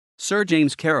Sir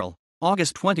James Carroll,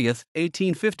 August 20,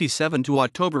 1857 to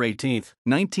October 18,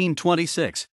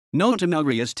 1926, known to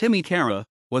Maori as Timi Kara,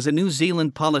 was a New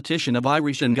Zealand politician of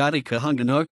Irish and Ngāti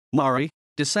Kahungunu, Māori,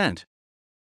 descent.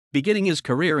 Beginning his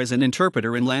career as an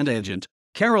interpreter and land agent,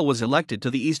 Carroll was elected to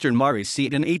the Eastern Maori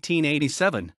seat in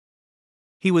 1887.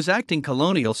 He was acting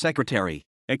Colonial Secretary,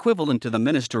 equivalent to the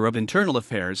Minister of Internal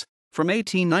Affairs, from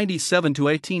 1897 to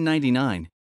 1899.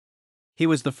 He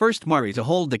was the first Māori to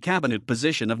hold the cabinet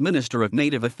position of Minister of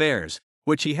Native Affairs,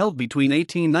 which he held between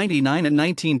 1899 and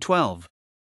 1912.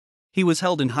 He was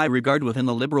held in high regard within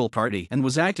the Liberal Party and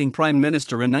was acting Prime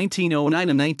Minister in 1909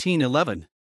 and 1911.